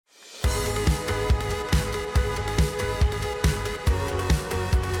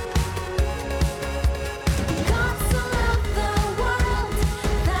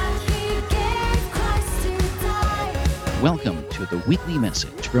the weekly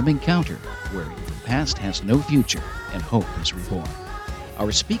message from Encounter, where your past has no future and hope is reborn.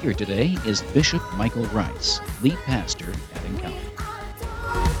 Our speaker today is Bishop Michael Rice, lead pastor at Encounter.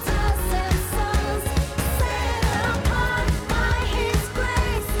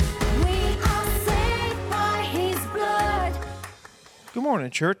 Good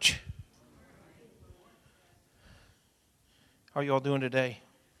morning, church. How are you all doing today?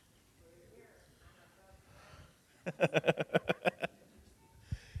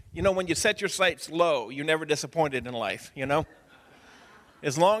 You know, when you set your sights low, you're never disappointed in life, you know?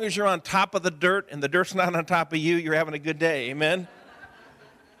 As long as you're on top of the dirt and the dirt's not on top of you, you're having a good day, amen?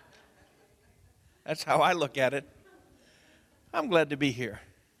 That's how I look at it. I'm glad to be here.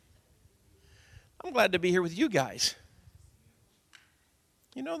 I'm glad to be here with you guys.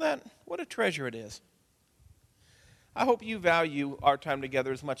 You know that? What a treasure it is. I hope you value our time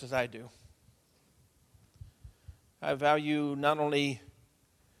together as much as I do. I value not only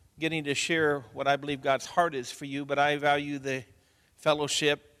getting to share what I believe God's heart is for you, but I value the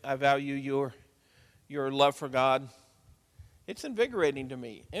fellowship. I value your love for God. It's invigorating to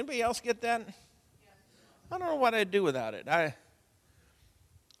me. Anybody else get that? I don't know what I'd do without it. I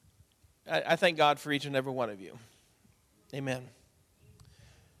thank God for each and every one of you. Amen.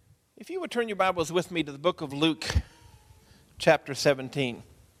 If you would turn your Bibles with me to the book of Luke, chapter 17.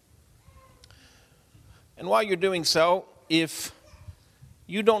 And while you're doing so, if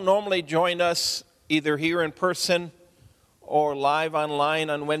you don't normally join us either here in person or live online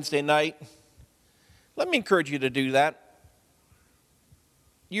on Wednesday night, let me encourage you to do that.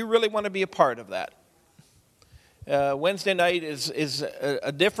 You really want to be a part of that. Wednesday night is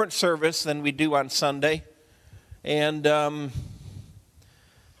a different service than we do on Sunday. And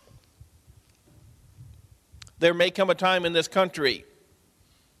there may come a time in this country,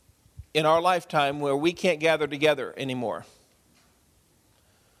 in our lifetime, where we can't gather together anymore.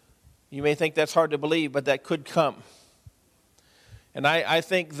 You may think that's hard to believe, but that could come. And I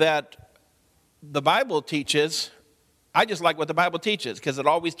think that the Bible teaches, I just like what the Bible teaches, because it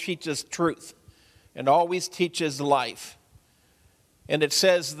always teaches truth and always teaches life. And it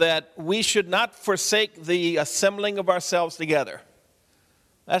says that we should not forsake the assembling of ourselves together.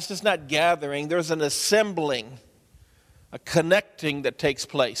 That's just not gathering. There's an assembling, a connecting that takes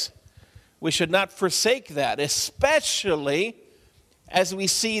place. We should not forsake that, especially as we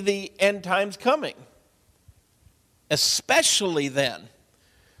see the end times coming. Especially then.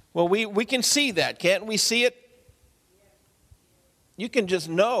 Well, we can see that, can't we see it? You can just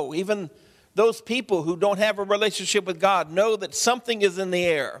know. Even those people who don't have a relationship with God know that something is in the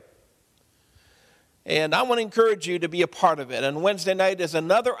air. And I want to encourage you to be a part of it. And Wednesday night is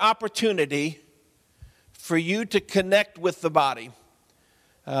another opportunity for you to connect with the body.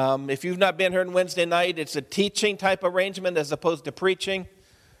 If you've not been here on Wednesday night, it's a teaching type arrangement as opposed to preaching.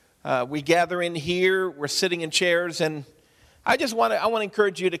 We gather in here, we're sitting in chairs, and I want to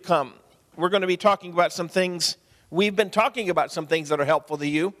encourage you to come. We're going to be talking about some things. We've been talking about some things that are helpful to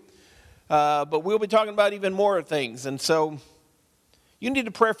you, but we'll be talking about even more things. And so you need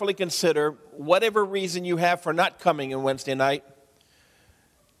to prayerfully consider whatever reason you have for not coming on Wednesday night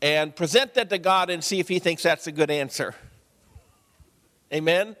and present that to God and see if he thinks that's a good answer.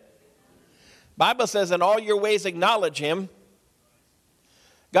 Amen? Bible says, in all your ways acknowledge him.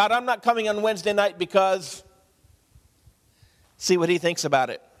 God, I'm not coming on Wednesday night because, see what he thinks about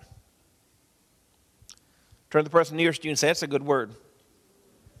it. Turn to the person nearest you and say, that's a good word.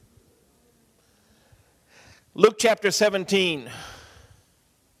 Luke chapter 17,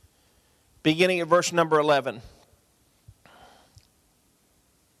 beginning at verse number 11.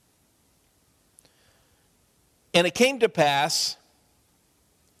 And it came to pass,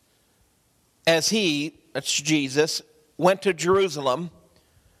 as he, that's Jesus, went to Jerusalem,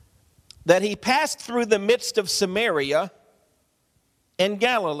 that he passed through the midst of Samaria and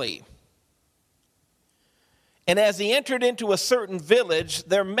Galilee. And as he entered into a certain village,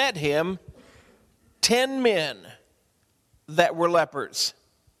 there met him 10 men that were lepers,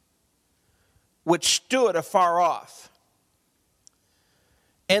 which stood afar off.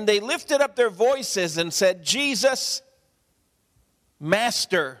 And they lifted up their voices and said, Jesus,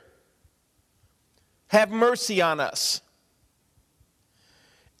 Master, have mercy on us.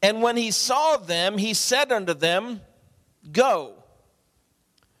 And when he saw them, he said unto them, Go,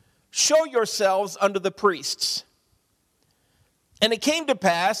 show yourselves unto the priests. And it came to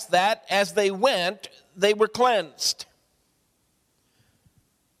pass that as they went, they were cleansed.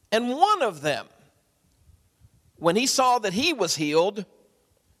 And one of them, when he saw that he was healed,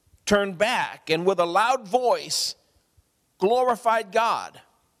 turned back and with a loud voice glorified God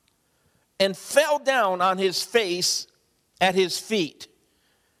and fell down on his face at his feet,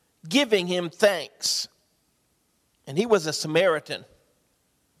 giving him thanks. And he was a Samaritan.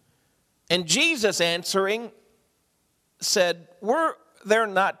 And Jesus answering said, were there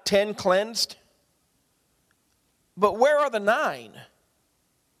not 10 cleansed? But where are the 9?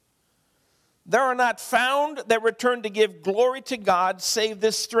 There are not found that return to give glory to God, save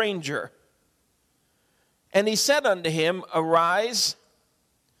this stranger. And he said unto him, arise,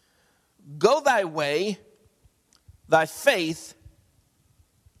 go thy way, thy faith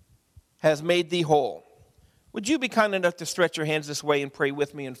has made thee whole. Would you be kind enough to stretch your hands this way and pray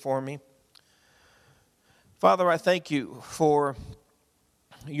with me and for me? Father, I thank you for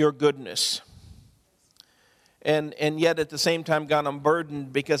your goodness. And yet at the same time, God, I'm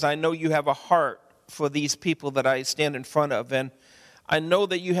burdened because I know you have a heart for these people that I stand in front of. And I know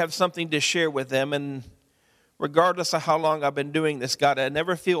that you have something to share with them. And regardless of how long I've been doing this, God, I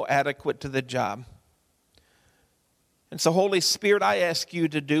never feel adequate to the job. And so, Holy Spirit, I ask you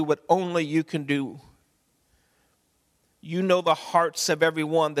to do what only you can do. You know the hearts of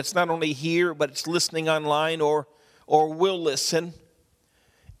everyone that's not only here, but it's listening online or will listen.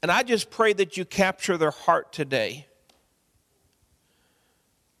 And I just pray that you capture their heart today.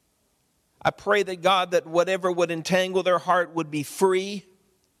 I pray that, God, that whatever would entangle their heart would be free.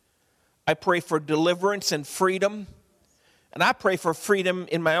 I pray for deliverance and freedom. And I pray for freedom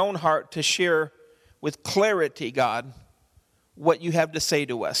in my own heart to share with clarity, God, what you have to say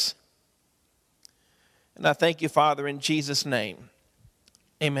to us. And I thank you, Father, in Jesus' name.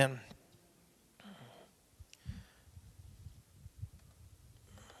 Amen.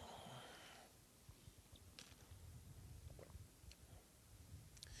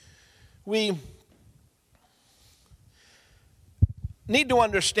 We need to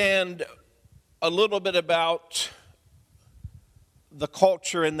understand a little bit about the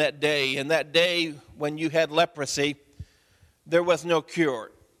culture in that day. In that day, when you had leprosy, there was no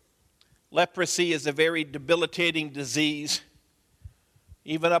cure. Leprosy is a very debilitating disease.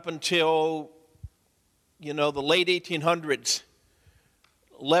 Even up until, the late 1800s,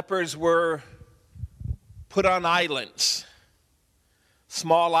 lepers were put on islands,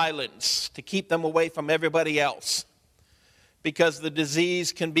 small islands, to keep them away from everybody else, because the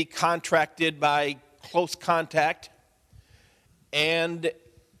disease can be contracted by close contact. And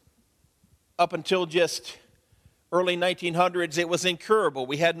up until just early 1900s, it was incurable.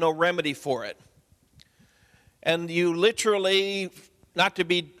 We had no remedy for it. And you literally, not to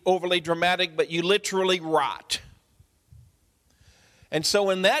be overly dramatic, but you literally rot. And so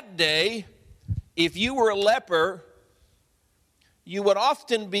in that day, if you were a leper, you would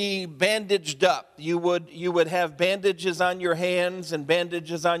often be bandaged up. You would have bandages on your hands and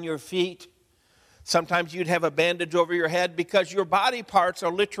bandages on your feet. Sometimes you'd have a bandage over your head because your body parts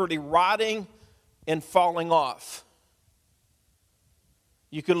are literally rotting and falling off.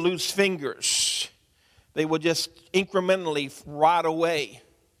 You can lose fingers. They will just incrementally rot away.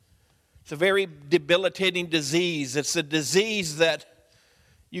 It's a very debilitating disease. It's a disease that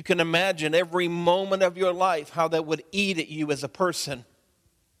you can imagine every moment of your life how that would eat at you as a person.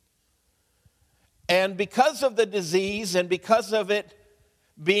 And because of the disease and because of it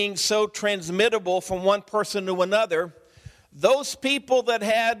being so transmittable from one person to another, those people that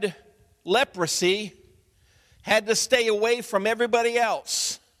had leprosy had to stay away from everybody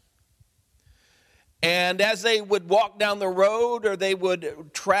else. And as they would walk down the road or they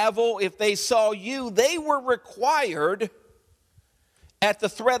would travel, if they saw you, they were required at the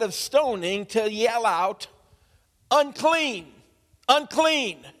threat of stoning to yell out, unclean,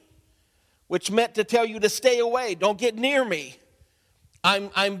 unclean, which meant to tell you to stay away, don't get near me.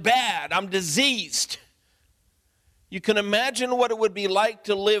 I'm bad, I'm diseased. You can imagine what it would be like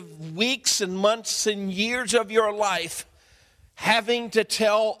to live weeks and months and years of your life having to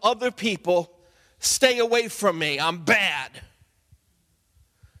tell other people, stay away from me, I'm bad.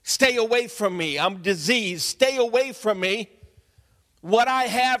 Stay away from me, I'm diseased. Stay away from me. What I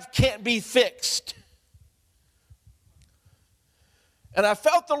have can't be fixed. And I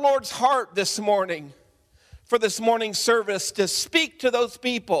felt the Lord's heart this morning for this morning's service to speak to those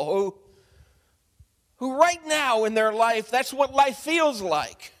people who right now in their life, that's what life feels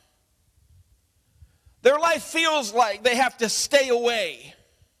like. Their life feels like they have to stay away.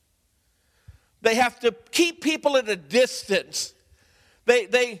 They have to keep people at a distance.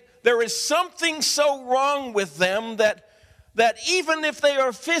 There is something so wrong with them that even if they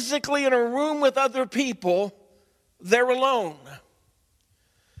are physically in a room with other people, they're alone.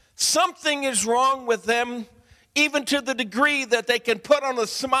 Something is wrong with them, even to the degree that they can put on a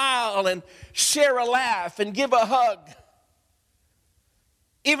smile and share a laugh and give a hug.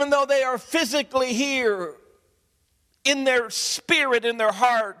 Even though they are physically here, in their spirit, in their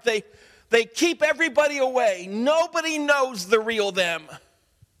heart. They keep everybody away. Nobody knows the real them.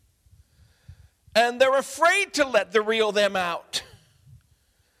 And they're afraid to let the real them out.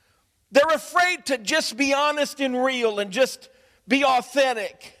 They're afraid to just be honest and real and just be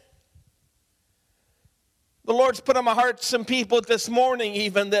authentic. The Lord's put on my heart some people this morning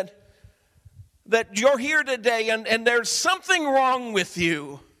even that you're here today and there's something wrong with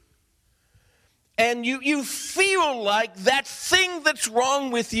you. And you feel like that thing that's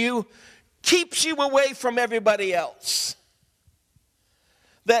wrong with you keeps you away from everybody else.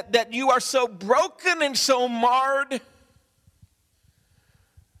 That you are so broken and so marred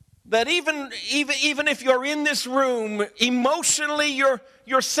that even if you're in this room, emotionally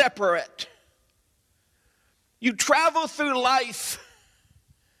you're separate. You travel through life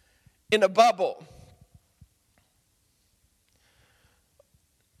in a bubble.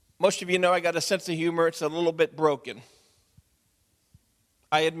 Most of you know I got a sense of humor. It's a little bit broken.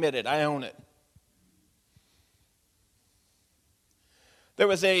 I admit it. I own it. There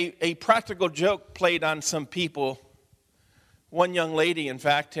was a practical joke played on some people, one young lady, in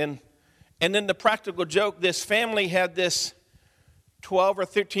fact, and in the practical joke, this family had this 12 or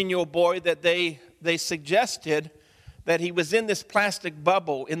 13-year-old boy that they suggested that he was in this plastic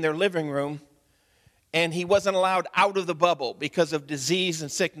bubble in their living room, and he wasn't allowed out of the bubble because of disease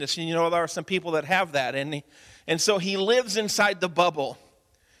and sickness. And you know, there are some people that have that, and so he lives inside the bubble.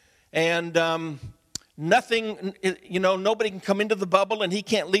 And nothing, nobody can come into the bubble, and he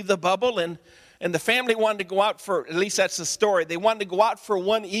can't leave the bubble. And the family wanted to go out for, at least that's the story, they wanted to go out for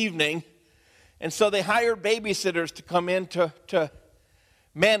one evening. And so they hired babysitters to come in to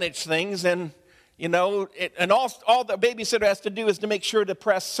manage things. And, and all the babysitter has to do is to make sure to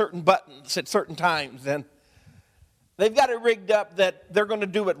press certain buttons at certain times. And they've got it rigged up that they're going to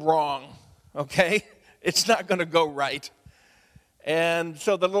do it wrong, okay? It's not going to go right. And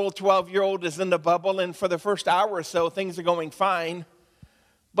so the little 12-year-old is in the bubble, and for the first hour or so, things are going fine.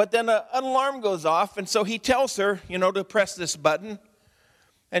 But then an alarm goes off, and so he tells her, to press this button.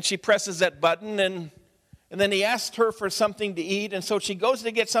 And she presses that button, and then he asks her for something to eat. And so she goes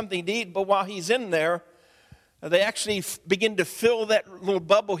to get something to eat, but while he's in there, they actually begin to fill that little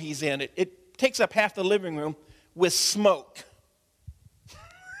bubble he's in. It takes up half the living room with smoke.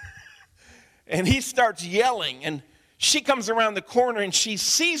 And he starts yelling, and she comes around the corner, and she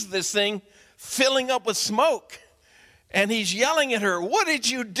sees this thing filling up with smoke. And he's yelling at her, "What did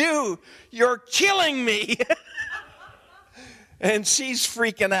you do? You're killing me." And she's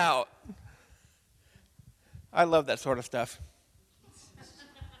freaking out. I love that sort of stuff.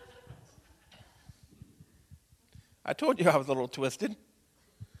 I told you I was a little twisted.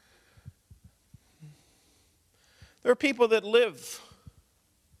 There are people that live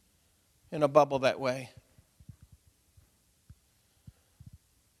in a bubble that way.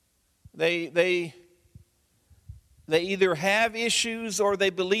 They either have issues or they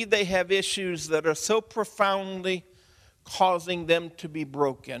believe they have issues that are so profoundly causing them to be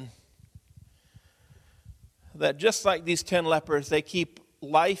broken that just like these 10 lepers, they keep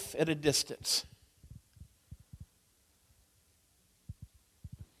life at a distance.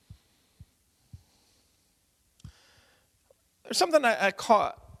 There's something I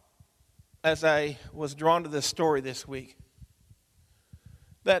caught as I was drawn to this story this week.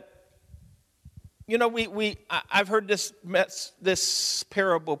 That, I've heard this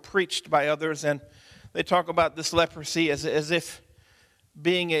parable preached by others, and they talk about this leprosy as if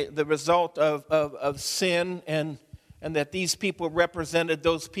being the result of sin, and that these people represented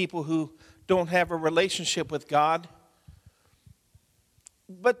those people who don't have a relationship with God.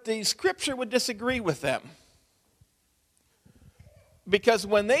 But the scripture would disagree with them. Because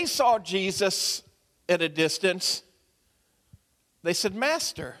when they saw Jesus at a distance, they said,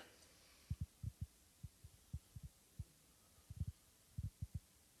 "Master."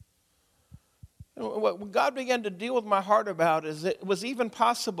 What God began to deal with my heart about is it was even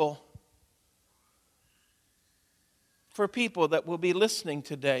possible for people that will be listening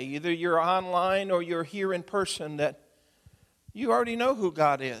today, either you're online or you're here in person, that you already know who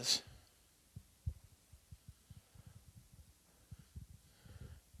God is.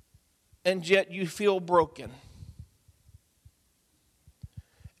 And yet you feel broken.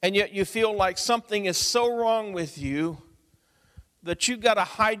 And yet you feel like something is so wrong with you that you've got to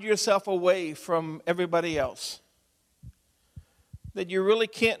hide yourself away from everybody else. That you really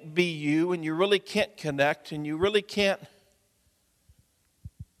can't be you, and you really can't connect, and you really can't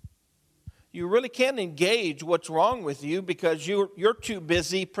engage what's wrong with you because you're too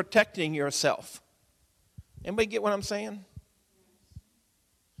busy protecting yourself. Anybody get what I'm saying?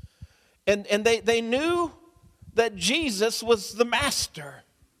 And they knew that Jesus was the master.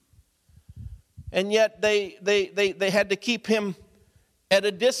 And yet they had to keep him at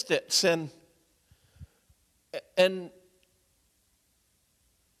a distance. And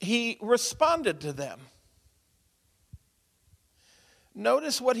he responded to them.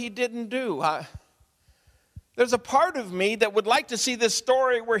 Notice what he didn't do. There's a part of me that would like to see this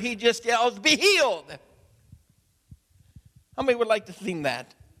story where he just yells, "Be healed." How many would like to see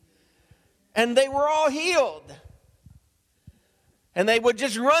that? And they were all healed. And they would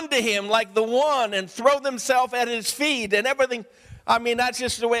just run to him like the one and throw themselves at his feet and everything. I mean, that's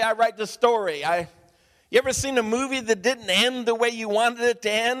just the way I write the story. You ever seen a movie that didn't end the way you wanted it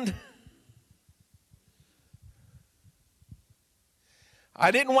to end?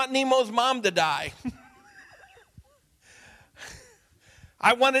 I didn't want Nemo's mom to die.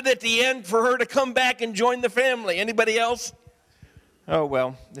 I wanted at the end for her to come back and join the family. Anybody else? Oh,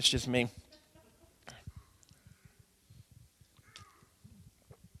 well, it's just me.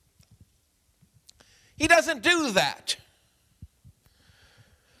 He doesn't do that.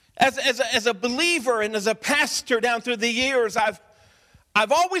 As a believer and as a pastor down through the years,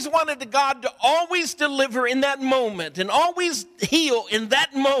 I've always wanted God to always deliver in that moment and always heal in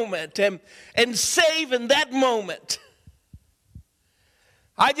that moment and save in that moment.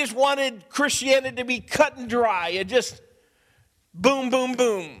 I just wanted Christianity to be cut and dry and just boom, boom,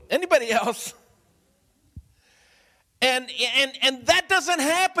 boom. Anybody else? And that doesn't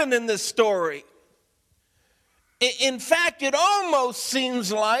happen in this story. In fact, it almost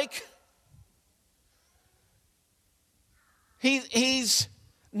seems like he's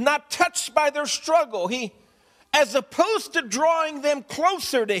not touched by their struggle. As opposed to drawing them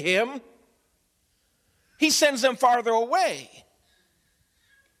closer to him, he sends them farther away.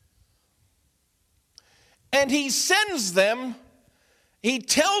 And he tells them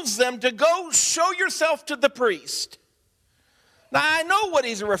to go show yourself to the priest. Now, I know what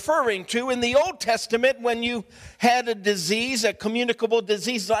he's referring to. In the Old Testament, when you had a disease, a communicable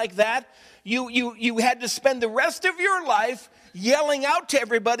disease like that, you had to spend the rest of your life yelling out to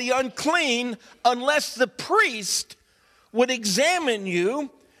everybody, "Unclean," unless the priest would examine you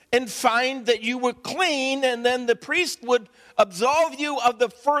and find that you were clean, and then the priest would absolve you of the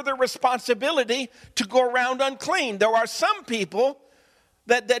further responsibility to go around unclean. There are some people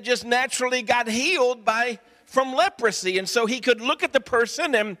that just naturally got healed from leprosy, and so he could look at the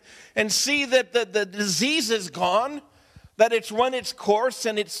person and see that the disease is gone, that it's run its course,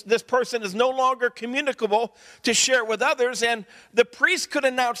 and this person is no longer communicable to share with others, and the priest could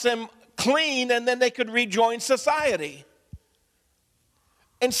announce them clean, and then they could rejoin society.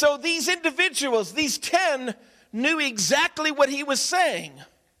 And so these individuals, these 10, knew exactly what he was saying.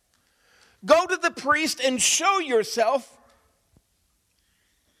 Go to the priest and show yourself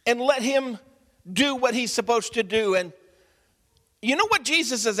and let him do what he's supposed to do. And you know what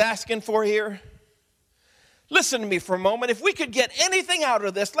Jesus is asking for here? Listen to me for a moment. If we could get anything out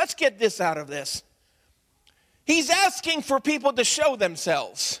of this, let's get this out of this. He's asking for people to show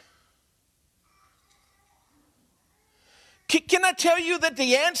themselves. Can I tell you that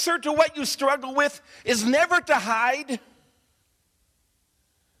the answer to what you struggle with is never to hide?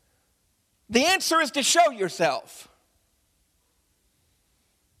 The answer is to show yourself.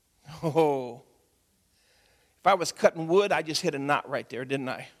 Oh, if I was cutting wood, I just hit a knot right there, didn't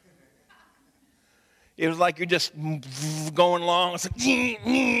I? It was like you're just going along. It's like,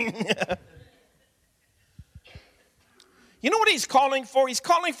 you know what he's calling for? He's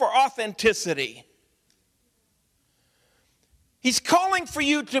calling for authenticity. He's calling for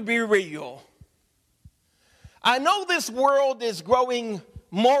you to be real. I know this world is growing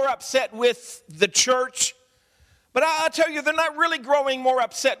more upset with the church, but I'll tell you, they're not really growing more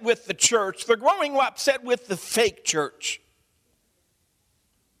upset with the church. They're growing upset with the fake church.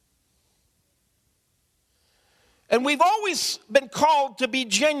 And we've always been called to be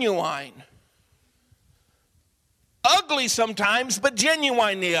genuine. Ugly sometimes, but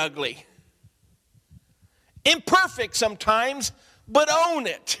genuinely ugly. Imperfect sometimes, but own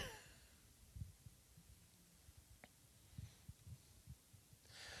it.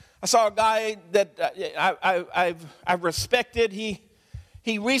 I saw a guy that I've respected.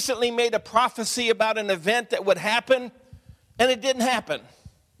 He recently made a prophecy about an event that would happen, and it didn't happen.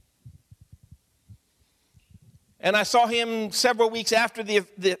 And I saw him several weeks after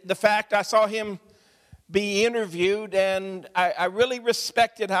the fact. I saw him be interviewed, and I really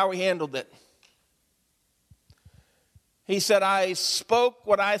respected how he handled it. He said, "I spoke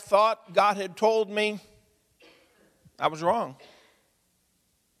what I thought God had told me. I was wrong.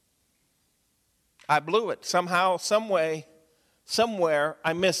 I blew it. Somehow, some way, somewhere,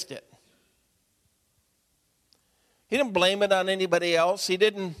 I missed it." He didn't blame it on anybody else. He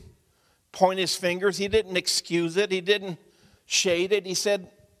didn't point his fingers. He didn't excuse it. He didn't shade it. He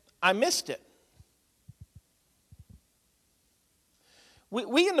said, I missed it.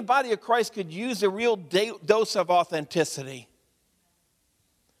 We in the body of Christ could use a real dose of authenticity.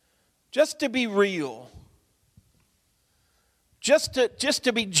 Just to be real. Just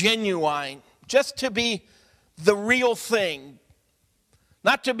to be genuine. Just to be the real thing.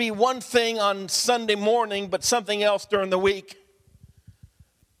 Not to be one thing on Sunday morning, but something else during the week.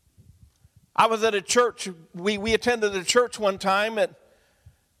 I was at a church. We attended a church one time,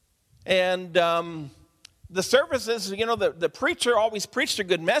 and the services, the preacher always preached a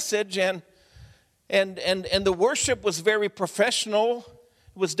good message, and the worship was very professional.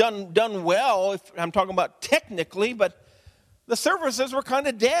 It was done well, if I'm talking about technically, but the services were kind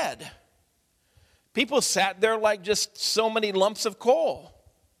of dead. People sat there like just so many lumps of coal.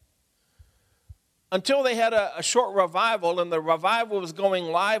 Until they had a short revival, and the revival was going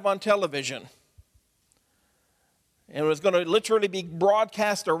live on television. And it was going to literally be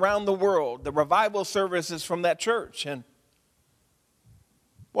broadcast around the world, the revival services from that church. And,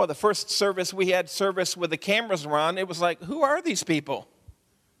 boy, the first service, we had service with the cameras on. It was like, who are these people?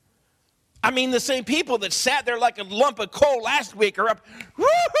 I mean, the same people that sat there like a lump of coal last week are up,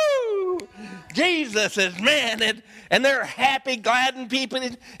 woohoo! Jesus is man. And they're happy, glad and people,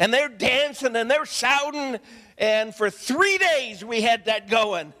 and they're dancing and they're shouting. And for 3 days we had that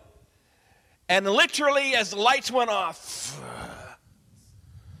going. And literally, as the lights went off,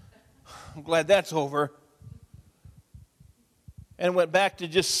 I'm glad that's over, and went back to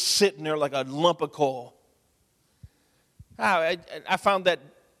just sitting there like a lump of coal. I found that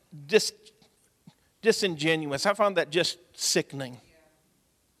disingenuous. I found that just sickening.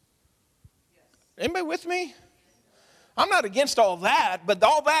 Anybody with me? I'm not against all that, but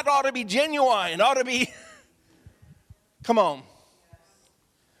all that ought to be genuine, ought to be, come on.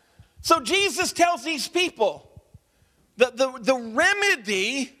 So Jesus tells these people that the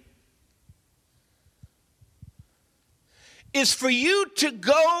remedy is for you to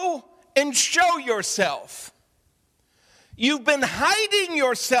go and show yourself. You've been hiding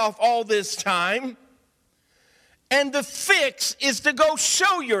yourself all this time, and the fix is to go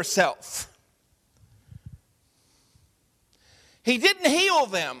show yourself. He didn't heal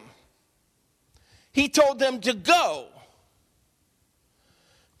them. He told them to go.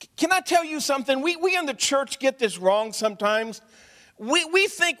 Can I tell you something? We in the church get this wrong sometimes. We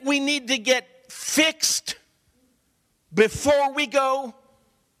think we need to get fixed before we go.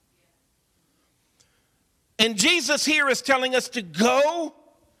 And Jesus here is telling us to go,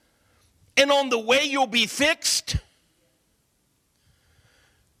 and on the way you'll be fixed.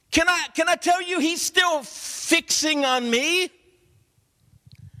 Can I tell you, he's still fixing on me?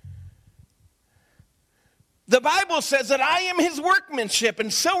 The Bible says that I am his workmanship,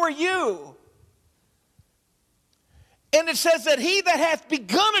 and so are you. And it says that he that hath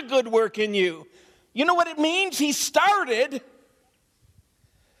begun a good work in you. You know what it means? He has started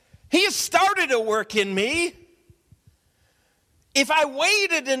a work in me. If I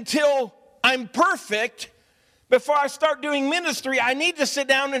waited until I'm perfect before I start doing ministry, I need to sit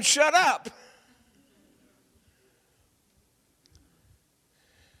down and shut up.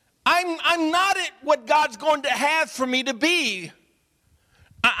 I'm not at what God's going to have for me to be.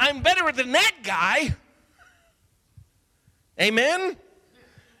 I'm better than that guy. Amen?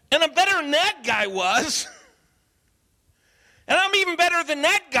 And I'm better than that guy was. And I'm even better than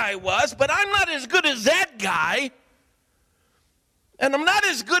that guy was, but I'm not as good as that guy. And I'm not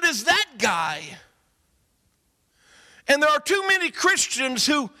as good as that guy. And there are too many Christians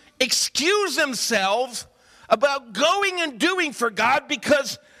who excuse themselves about going and doing for God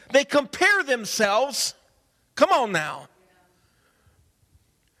because they compare themselves. Come on now.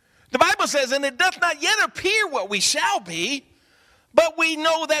 The Bible says, and it doth not yet appear what we shall be, but we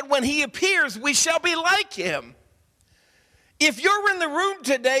know that when he appears, we shall be like him. If you're in the room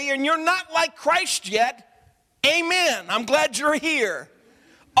today and you're not like Christ yet, amen. I'm glad you're here.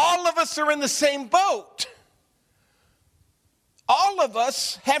 All of us are in the same boat. All of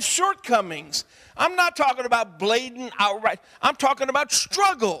us have shortcomings. I'm not talking about blatant, outright. I'm talking about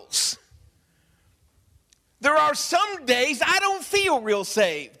struggles. There are some days I don't feel real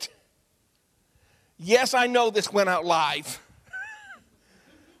saved. Yes, I know this went out live.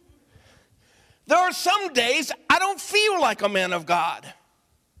 There are some days I don't feel like a man of God.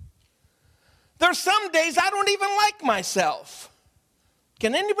 There are some days I don't even like myself.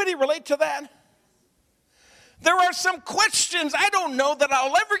 Can anybody relate to that? There are some questions I don't know that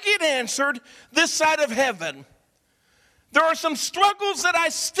I'll ever get answered this side of heaven. There are some struggles that I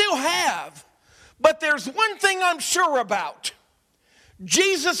still have. But there's one thing I'm sure about.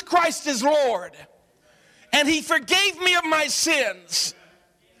 Jesus Christ is Lord. And he forgave me of my sins.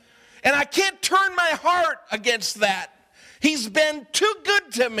 And I can't turn my heart against that. He's been too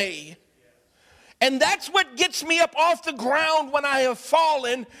good to me. And that's what gets me up off the ground when I have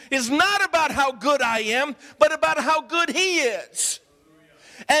fallen, is not about how good I am, but about how good he is.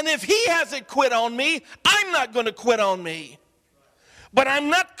 And if he hasn't quit on me, I'm not going to quit on me. But I'm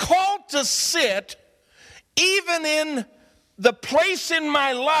not called to sit even in the place in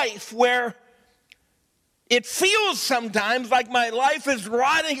my life where it feels sometimes like my life is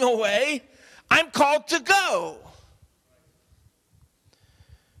rotting away. I'm called to go.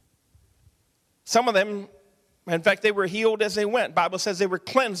 Some of them, in fact, they were healed as they went. The Bible says they were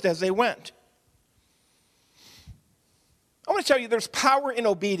cleansed as they went. I want to tell you there's power in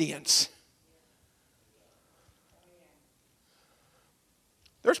obedience.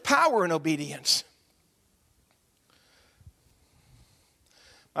 There's power in obedience.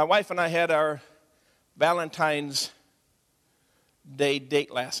 My wife and I had our Valentine's Day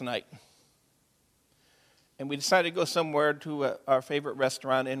date last night. And we decided to go somewhere to our favorite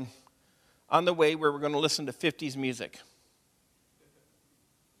restaurant. And on the way, we were going to listen to 50s music.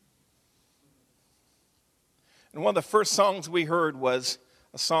 And one of the first songs we heard was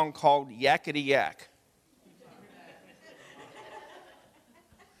a song called Yakety Yak.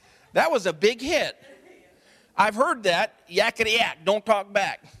 That was a big hit. I've heard that, Yakety Yak, don't talk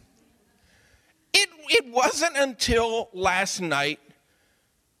back. It wasn't until last night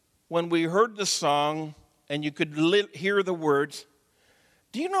when we heard the song and you could hear the words.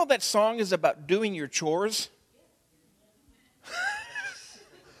 Do you know that song is about doing your chores?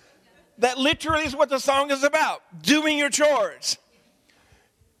 That literally is what the song is about, doing your chores.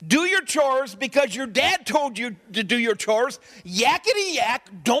 Do your chores because your dad told you to do your chores. Yakety yak,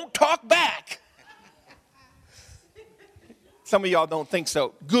 don't talk back. Some of y'all don't think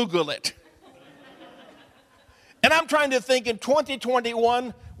so. Google it. And I'm trying to think in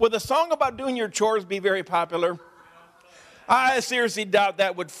 2021, would a song about doing your chores be very popular? I seriously doubt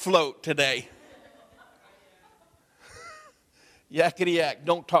that would float today. Yakety yak,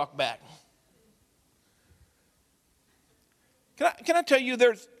 don't talk back. Can I tell you,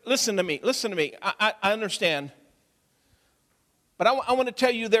 listen to me. I understand. But I want to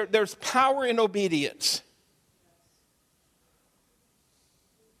tell you there's power in obedience.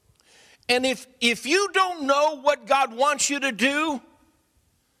 And if you don't know what God wants you to do,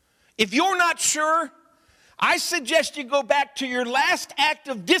 if you're not sure, I suggest you go back to your last act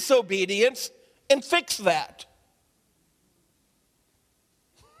of disobedience and fix that.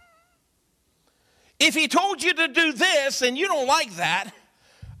 If he told you to do this and you don't like that,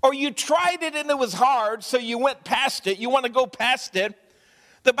 or you tried it and it was hard, so you went past it, you want to go past it,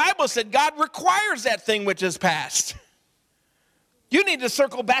 the Bible said God requires that thing which is past. You need to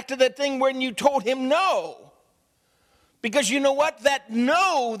circle back to that thing when you told him no. Because you know what? That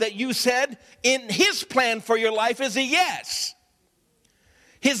no that you said in his plan for your life is a yes.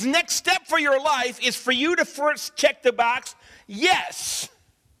 His next step for your life is for you to first check the box, yes.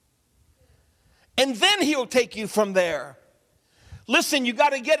 And then he'll take you from there. Listen, you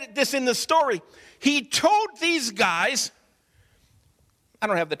got to get this in the story. He told these guys, I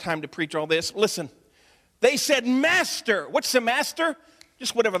don't have the time to preach all this. Listen, they said, Master. What's the master?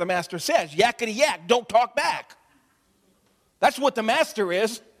 Just whatever the master says. Yakety yak, don't talk back. That's what the master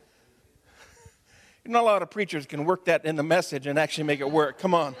is. Not a lot of preachers can work that in the message and actually make it work.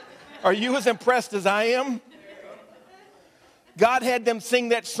 Come on. Are you as impressed as I am? God had them sing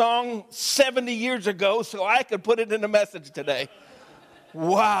that song 70 years ago so I could put it in the message today.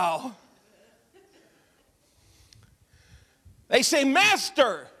 Wow. They say,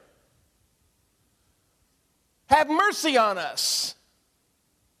 Master, have mercy on us.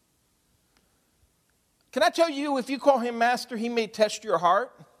 Can I tell you, if you call him Master, he may test your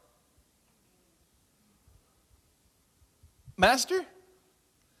heart. Master?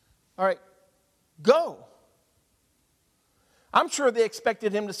 All right, go. I'm sure they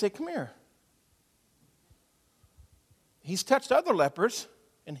expected him to say, come here. He's touched other lepers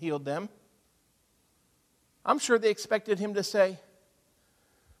and healed them. I'm sure they expected him to say,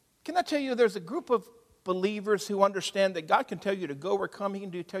 can I tell you, there's a group of believers who understand that God can tell you to go or come. He can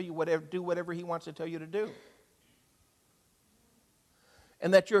do whatever he wants to tell you to do.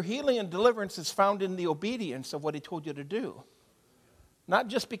 And that your healing and deliverance is found in the obedience of what he told you to do. Not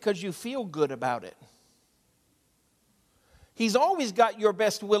just because you feel good about it. He's always got your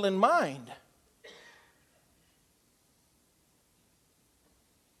best will in mind.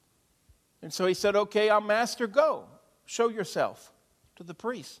 And so he said, okay, I'm Master, go. Show yourself to the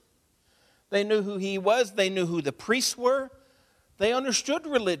priest. They knew who he was. They knew who the priests were. They understood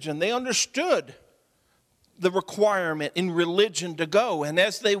religion. They understood the requirement in religion to go. And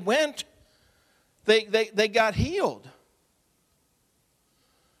as they went, they got healed.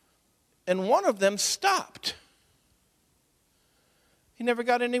 And one of them stopped. He never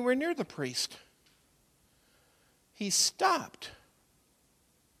got anywhere near the priest. He stopped.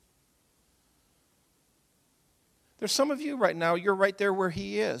 There's some of you right now, you're right there where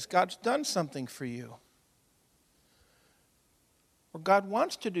he is. God's done something for you. Or God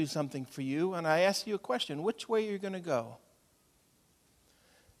wants to do something for you, and I ask you a question, which way are you going to go?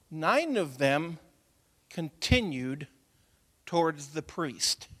 9 of them continued towards the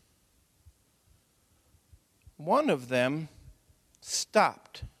priest. 1 of them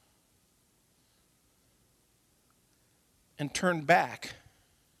stopped and turned back.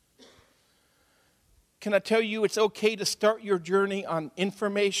 Can I tell you it's okay to start your journey on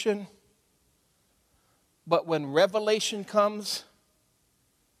information, but when revelation comes,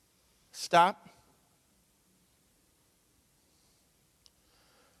 stop?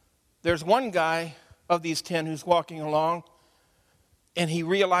 There's one guy of these 10 who's walking along, and he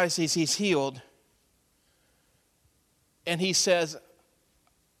realizes he's healed. And he says,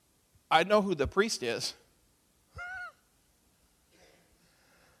 I know who the priest is.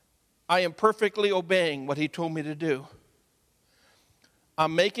 I am perfectly obeying what he told me to do.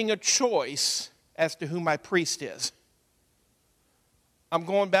 I'm making a choice as to who my priest is. I'm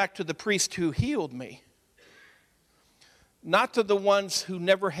going back to the priest who healed me, not to the ones who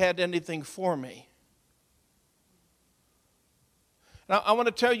never had anything for me. Now, I want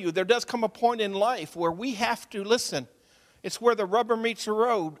to tell you, there does come a point in life where we have to listen. It's where the rubber meets the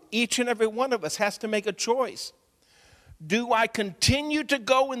road. Each and every one of us has to make a choice. Do I continue to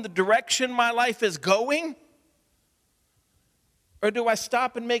go in the direction my life is going? Or do I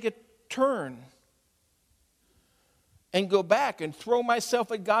stop and make a turn and go back and throw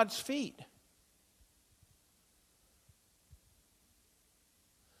myself at God's feet?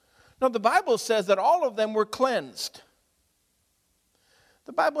 Now, the Bible says that all of them were cleansed.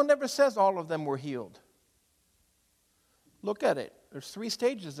 The Bible never says all of them were healed. Look at it. There's 3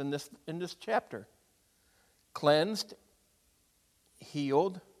 stages in this chapter. Cleansed,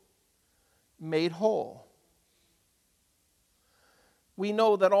 healed, made whole. We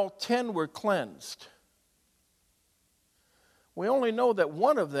know that all 10 were cleansed. We only know that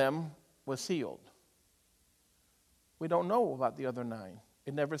one of them was healed. We don't know about the other 9.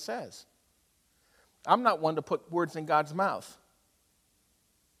 It never says. I'm not one to put words in God's mouth.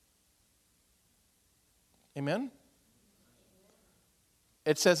 Amen?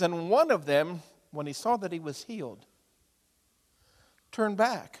 It says, and one of them, when he saw that he was healed, turned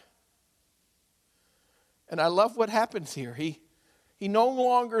back. And I love what happens here. He no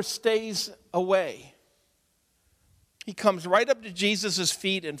longer stays away. He comes right up to Jesus'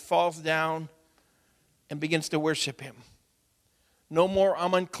 feet and falls down and begins to worship him. No more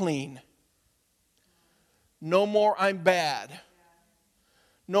I'm unclean. No more I'm bad.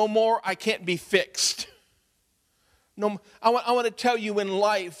 No more I can't be fixed. No, I want to tell you in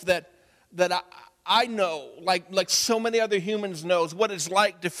life that I know, like so many other humans knows, what it's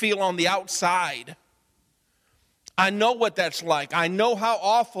like to feel on the outside. I know what that's like. I know how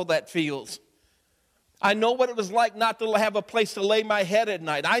awful that feels. I know what it was like not to have a place to lay my head at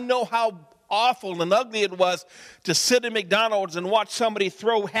night. I know how awful and ugly it was to sit at McDonald's and watch somebody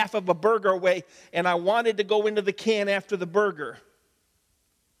throw half of a burger away, and I wanted to go into the can after the burger.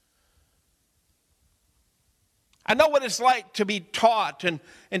 I know what it's like to be taught and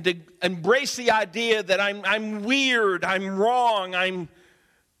to embrace the idea that I'm weird, I'm wrong,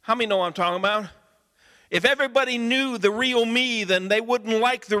 how many know what I'm talking about? If everybody knew the real me, then they wouldn't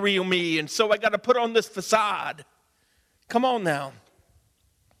like the real me, and so I got to put on this facade. Come on now.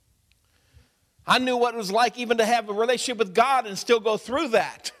 I knew what it was like even to have a relationship with God and still go through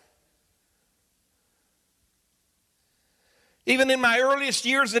that. Even in my earliest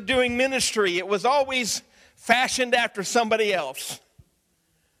years of doing ministry, it was always fashioned after somebody else.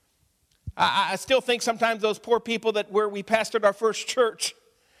 I still think sometimes those poor people where we pastored our first church,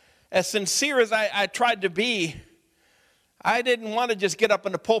 as sincere as I tried to be, I didn't want to just get up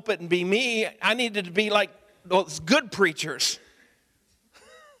in the pulpit and be me. I needed to be like those good preachers.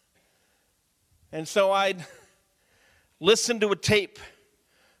 And so I'd listen to a tape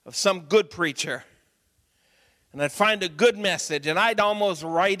of some good preacher, and I'd find a good message, and I'd almost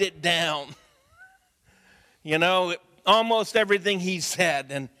write it down. You know, almost everything he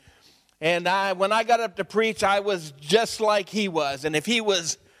said. And when I got up to preach, I was just like he was. And if he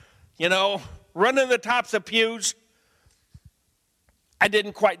was, running the tops of pews, I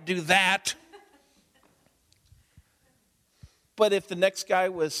didn't quite do that. But if the next guy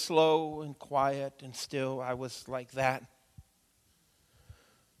was slow and quiet and still, I was like that.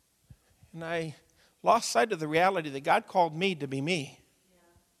 And I lost sight of the reality that God called me to be me.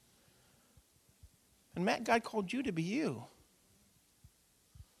 And Matt, God called you to be you.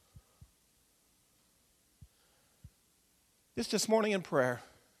 This morning in prayer,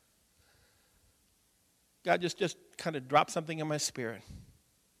 God just kind of dropped something in my spirit.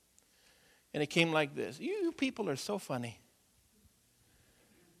 And it came like this. You people are so funny.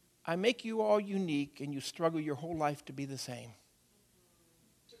 I make you all unique, and you struggle your whole life to be the same.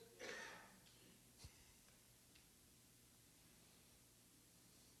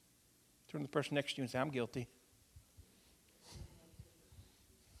 Turn to the person next to you and say, I'm guilty.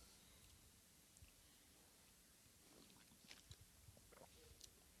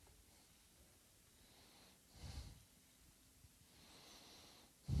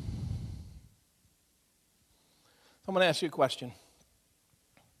 I'm going to ask you a question.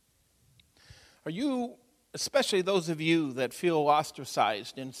 Are you, especially those of you that feel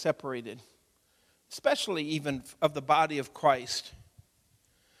ostracized and separated, especially even of the body of Christ,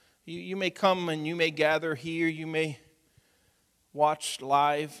 you may come and you may gather here, you may watch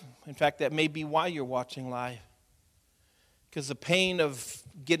live. In fact, that may be why you're watching live. Because the pain of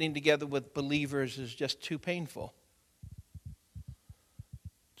getting together with believers is just too painful.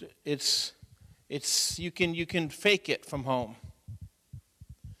 You can fake it from home.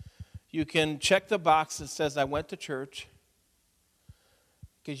 You can check the box that says, I went to church,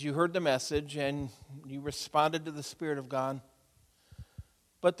 because you heard the message and you responded to the Spirit of God.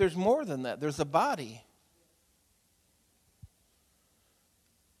 But there's more than that. There's a body.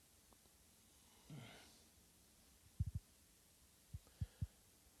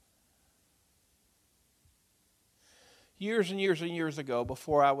 Years and years and years ago,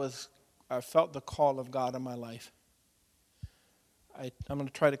 before I felt the call of God in my life, I'm going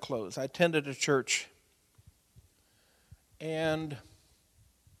to try to close. I attended a church, and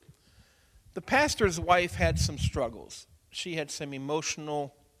the pastor's wife had some struggles. She had some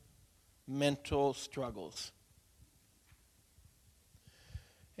emotional, mental struggles.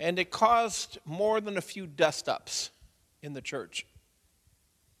 And it caused more than a few dust-ups in the church.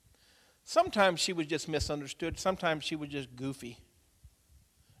 Sometimes she was just misunderstood. Sometimes she was just goofy,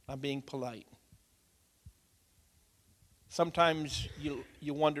 not being polite. Sometimes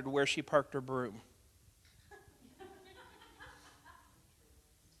you wondered where she parked her broom.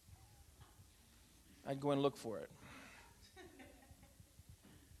 I'd go and look for it.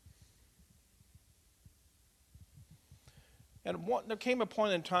 And there came a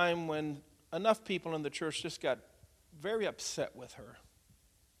point in time when enough people in the church just got very upset with her.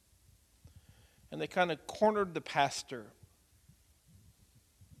 And they kind of cornered the pastor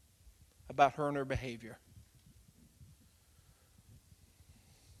about her and her behavior.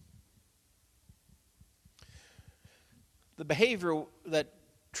 The behavior that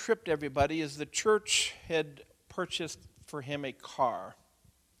tripped everybody is the church had purchased for him a car,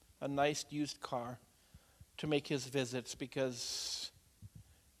 a nice used car, to make his visits because,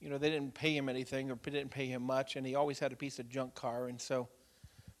 they didn't pay him anything or didn't pay him much, and he always had a piece of junk car, and so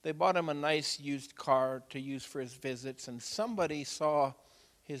they bought him a nice used car to use for his visits, and somebody saw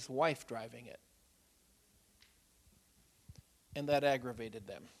his wife driving it, and that aggravated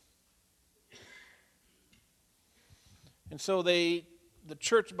them. And so the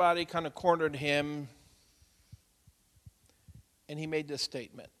church body kind of cornered him, and he made this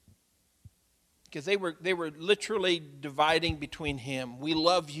statement. Because they were literally dividing between him. We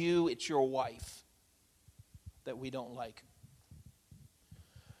love you, it's your wife that we don't like.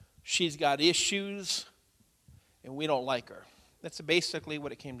 She's got issues, and we don't like her. That's basically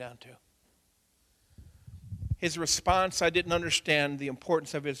what it came down to. His response, I didn't understand the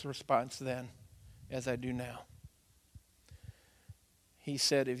importance of his response then, as I do now. He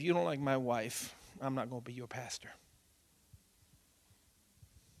said, if you don't like my wife, I'm not going to be your pastor.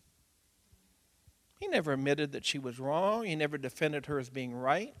 He never admitted that she was wrong. He never defended her as being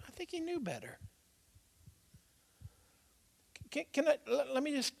right. I think he knew better. Let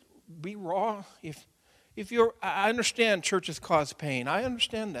me just be raw. I understand churches cause pain. I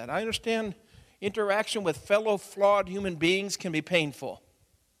understand that. I understand interaction with fellow flawed human beings can be painful.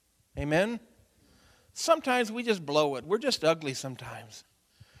 Amen? Sometimes we just blow it. We're just ugly sometimes.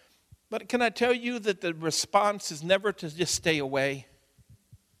 But can I tell you that the response is never to just stay away?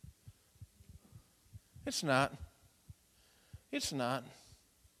 It's not. It's not.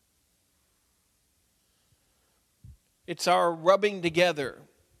 It's our rubbing together,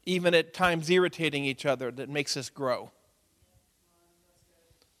 even at times irritating each other, that makes us grow.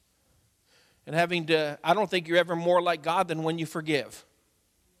 And I don't think you're ever more like God than when you forgive.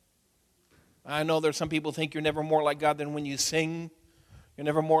 I know there's some people think you're never more like God than when you sing. You're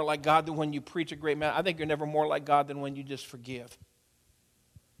never more like God than when you preach a great message. I think you're never more like God than when you just forgive.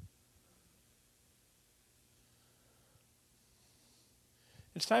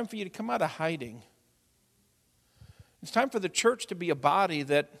 It's time for you to come out of hiding. It's time for the church to be a body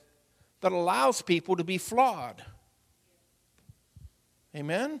that allows people to be flawed.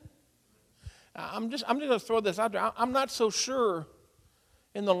 Amen? I'm just going to throw this out there. I'm not so sure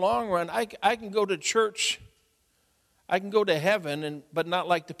in the long run I can go to church, I can go to heaven, but not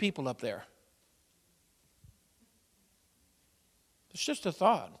like the people up there. It's just a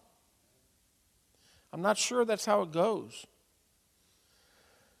thought. I'm not sure that's how it goes.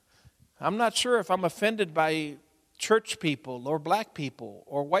 I'm not sure if I'm offended by church people or black people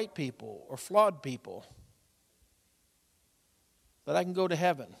or white people or flawed people that I can go to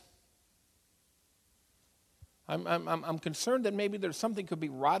heaven. I'm concerned that maybe there's something could be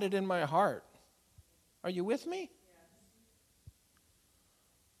rotted in my heart. Are you with me? Yes.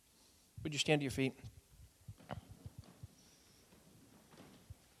 Would you stand to your feet?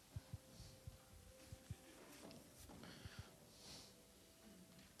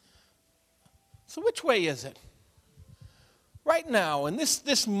 So which way is it? Right now, in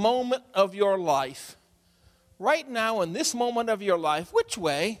this moment of your life, which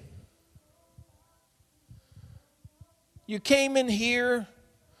way? You came in here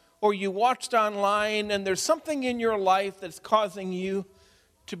or you watched online and there's something in your life that's causing you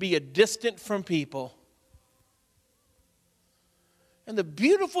to be distant from people. And the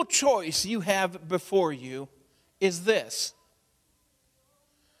beautiful choice you have before you is this.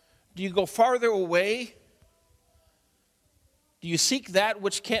 Do you go farther away? Do you seek that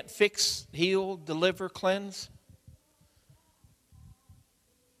which can't fix, heal, deliver, cleanse?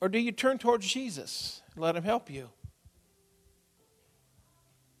 Or do you turn towards Jesus and let him help you?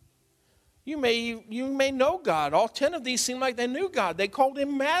 You may know God. All 10 of these seem like they knew God. They called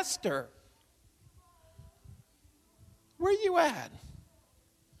him Master. Where are you at?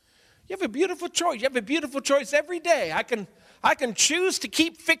 You have a beautiful choice. You have a beautiful choice every day. I can choose to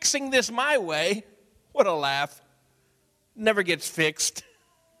keep fixing this my way. What a laugh. Never gets fixed.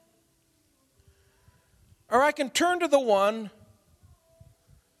 Or I can turn to the one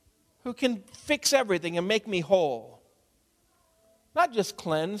who can fix everything and make me whole. Not just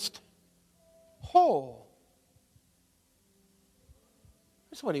cleansed, whole.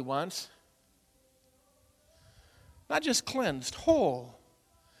 That's what he wants. Not just cleansed, whole.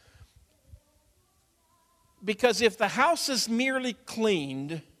 Because if the house is merely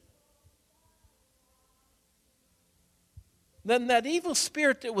cleaned, then that evil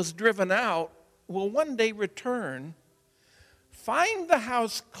spirit that was driven out will one day return, find the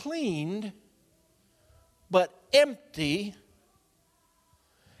house cleaned but empty,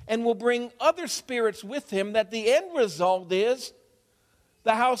 and will bring other spirits with him, that the end result is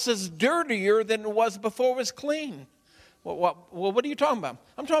the house is dirtier than it was before it was clean. Well, what are you talking about?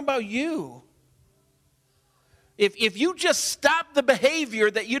 I'm talking about you. If you just stop the behavior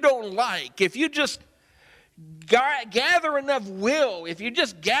that you don't like, if you just gather enough will, if you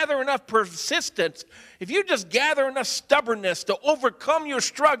just gather enough persistence, if you just gather enough stubbornness to overcome your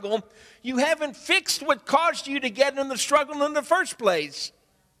struggle, you haven't fixed what caused you to get in the struggle in the first place.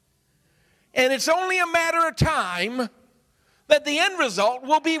 And it's only a matter of time that the end result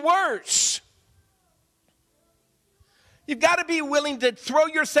will be worse. You've got to be willing to throw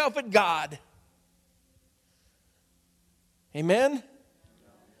yourself at God. Amen?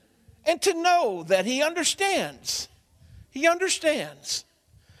 And to know that he understands. He understands.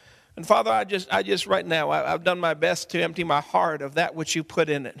 And Father, I just right now, I've done my best to empty my heart of that which you put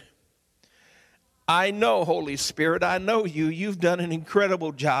in it. I know, Holy Spirit, I know you. You've done an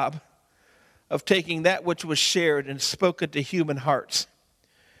incredible job of taking that which was shared and spoken to human hearts.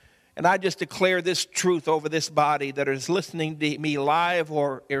 And I just declare this truth over this body that is listening to me live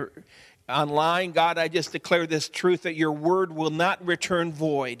or online. God, I just declare this truth that your word will not return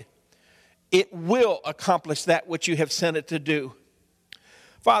void. It will accomplish that which you have sent it to do.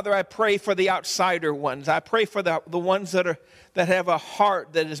 Father, I pray for the outsider ones. I pray for the ones that have a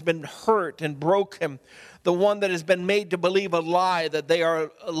heart that has been hurt and broken. The one that has been made to believe a lie that they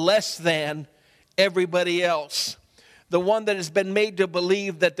are less than everybody else. The one that has been made to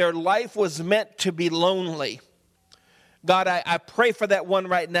believe that their life was meant to be lonely. God, I pray for that one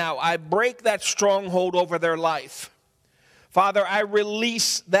right now. I break that stronghold over their life. Father, I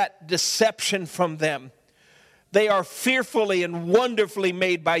release that deception from them. They are fearfully and wonderfully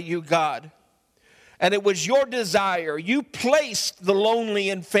made by you, God. And it was your desire. You placed the lonely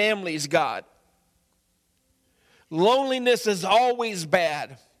in families, God. Loneliness is always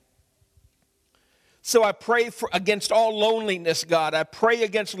bad. So I pray against all loneliness, God. I pray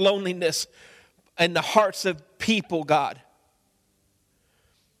against loneliness in the hearts of people, God.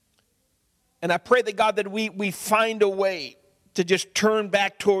 And I pray that, God, that we find a way to just turn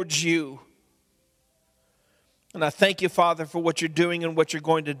back towards you. And I thank you, Father, for what you're doing and what you're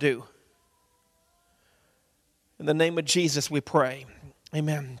going to do. In the name of Jesus, we pray.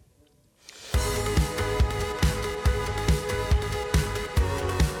 Amen.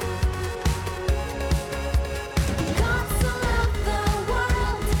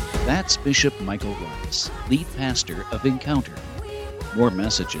 That's Bishop Michael Rice, lead pastor of Encounter. More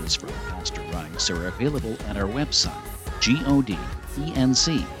messages from Pastor Rice are available at our website, godenc.com.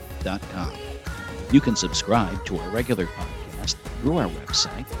 You can subscribe to our regular podcast through our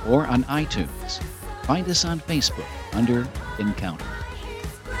website or on iTunes. Find us on Facebook under Encounter.